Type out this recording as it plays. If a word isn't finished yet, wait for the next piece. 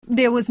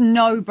There was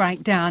no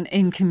breakdown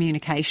in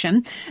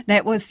communication.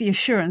 That was the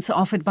assurance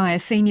offered by a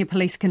senior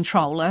police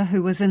controller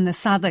who was in the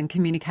Southern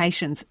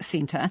Communications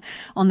Centre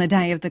on the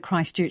day of the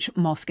Christchurch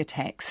mosque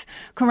attacks.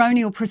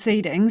 Coronial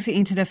proceedings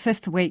entered a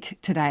fifth week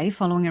today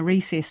following a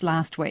recess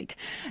last week.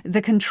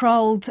 The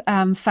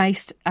controller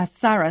faced a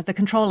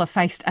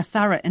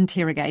thorough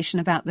interrogation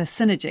about the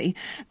synergy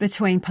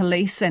between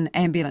police and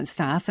ambulance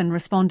staff in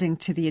responding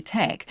to the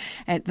attack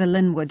at the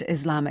Linwood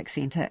Islamic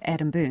Centre.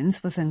 Adam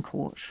Burns was in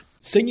court.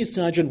 Senior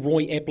Sergeant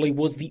Roy Apley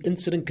was the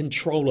incident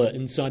controller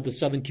inside the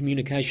Southern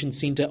Communications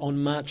Centre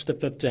on March the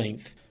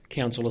 15th.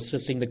 Counsel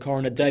assisting the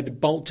coroner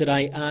David Bolt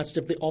today asked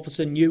if the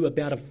officer knew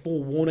about a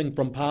forewarning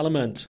from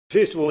Parliament.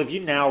 First of all, have you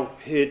now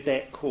heard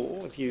that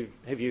call? Have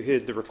you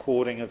heard the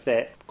recording of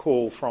that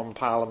call from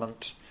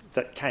Parliament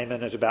that came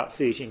in at about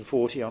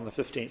 13:40 on the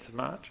 15th of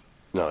March?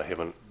 No, I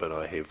haven't, but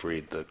I have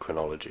read the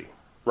chronology.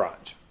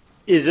 Right.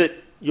 Is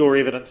it your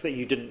evidence that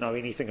you didn't know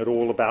anything at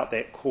all about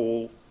that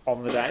call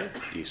on the day?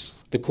 Yes.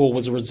 The call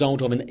was a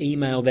result of an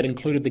email that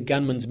included the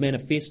gunman's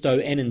manifesto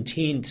and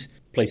intent.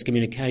 Police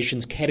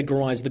communications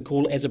categorised the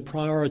call as a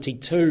priority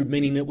 2,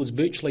 meaning it was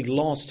virtually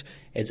lost,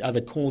 as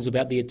other calls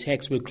about the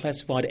attacks were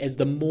classified as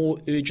the more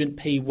urgent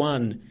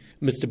P1.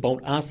 Mr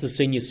Bolt asked the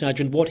senior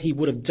sergeant what he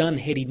would have done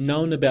had he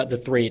known about the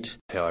threat.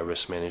 How I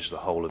risk managed the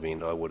whole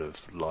event, I would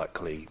have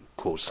likely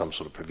caused some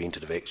sort of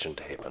preventative action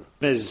to happen.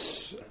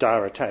 Ms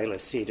Dara Taylor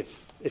said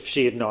if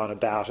she had known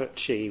about it,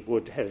 she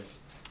would have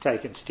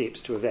taken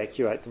steps to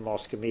evacuate the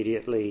mosque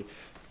immediately.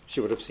 She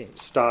would have sent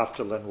staff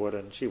to Linwood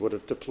and she would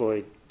have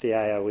deployed the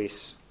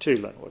AOS to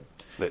Linwood.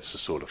 That's the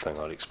sort of thing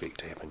I'd expect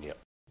to happen, yep.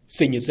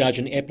 Senior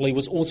Sergeant Apley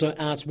was also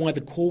asked why the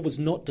call was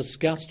not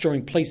discussed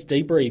during police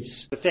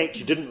debriefs. The fact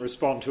you didn't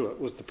respond to it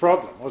was the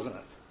problem, wasn't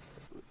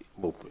it?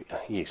 Well,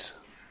 yes.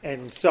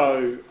 And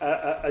so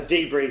a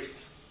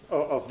debrief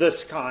of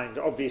this kind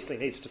obviously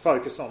needs to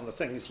focus on the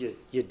things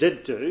you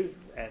did do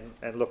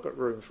and look at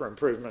room for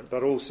improvement,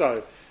 but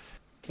also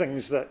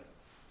things that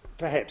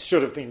perhaps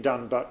should have been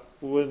done but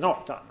were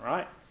not done,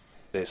 right?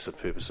 That's the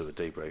purpose of a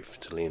debrief,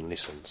 to learn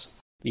lessons.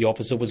 The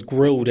officer was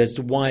grilled as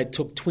to why it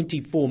took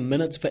 24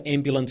 minutes for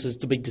ambulances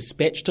to be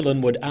dispatched to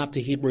Linwood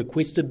after he'd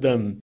requested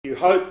them. You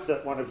hope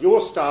that one of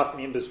your staff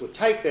members would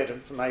take that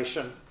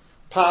information,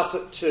 pass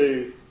it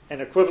to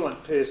an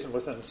equivalent person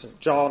within St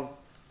John,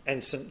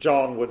 and St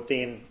John would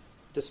then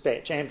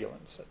dispatch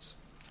ambulances.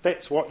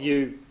 That's what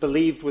you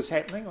believed was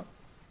happening?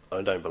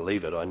 I don't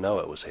believe it. I know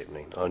it was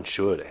happening. I'm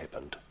sure it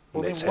happened.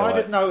 Well, then why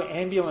did no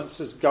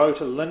ambulances go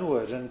to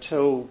Linwood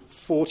until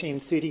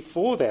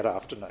 14:34 that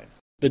afternoon?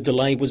 The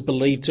delay was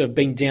believed to have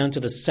been down to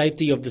the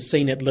safety of the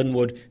scene at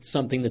Linwood,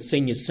 something the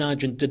senior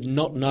sergeant did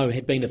not know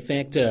had been a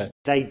factor.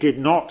 They did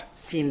not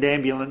send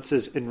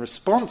ambulances in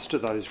response to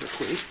those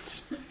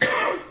requests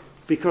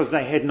because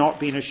they had not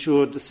been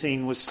assured the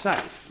scene was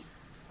safe.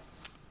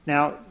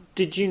 Now,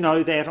 did you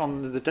know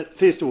that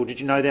first of all,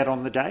 did you know that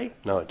on the day?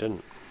 No, I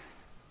didn't.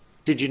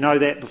 Did you know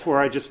that before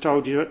I just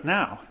told you it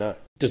now? No.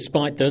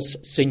 Despite this,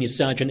 Senior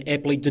Sergeant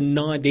Apley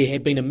denied there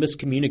had been a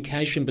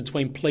miscommunication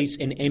between police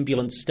and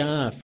ambulance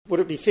staff.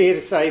 Would it be fair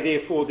to say,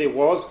 therefore, there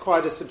was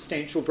quite a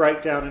substantial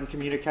breakdown in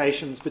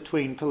communications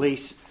between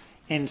police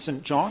and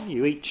St John?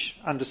 You each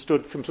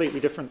understood completely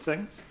different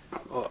things?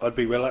 Well, I'd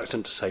be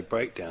reluctant to say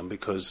breakdown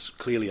because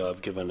clearly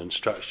I've given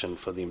instruction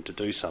for them to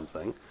do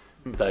something.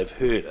 They've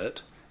heard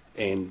it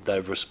and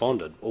they've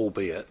responded,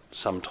 albeit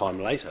some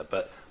time later,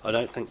 but I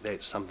don't think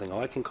that's something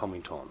I can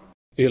comment on.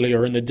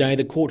 Earlier in the day,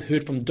 the court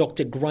heard from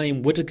Dr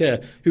Graham Whitaker,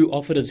 who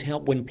offered his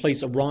help when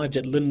police arrived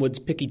at Linwood's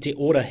Piki Te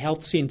Ora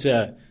Health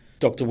Centre.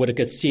 Dr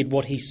Whitaker said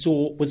what he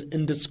saw was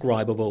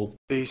indescribable.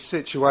 The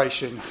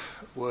situation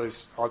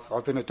was,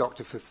 I've been a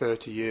doctor for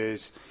 30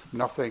 years,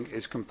 nothing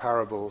is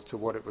comparable to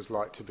what it was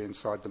like to be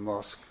inside the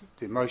mosque.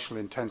 The emotional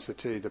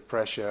intensity, the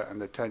pressure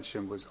and the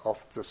tension was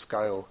off the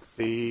scale.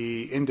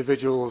 The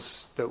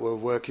individuals that were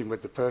working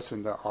with the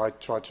person that I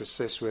tried to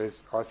assist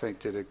with, I think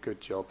did a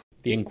good job.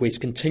 The inquest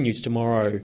continues tomorrow.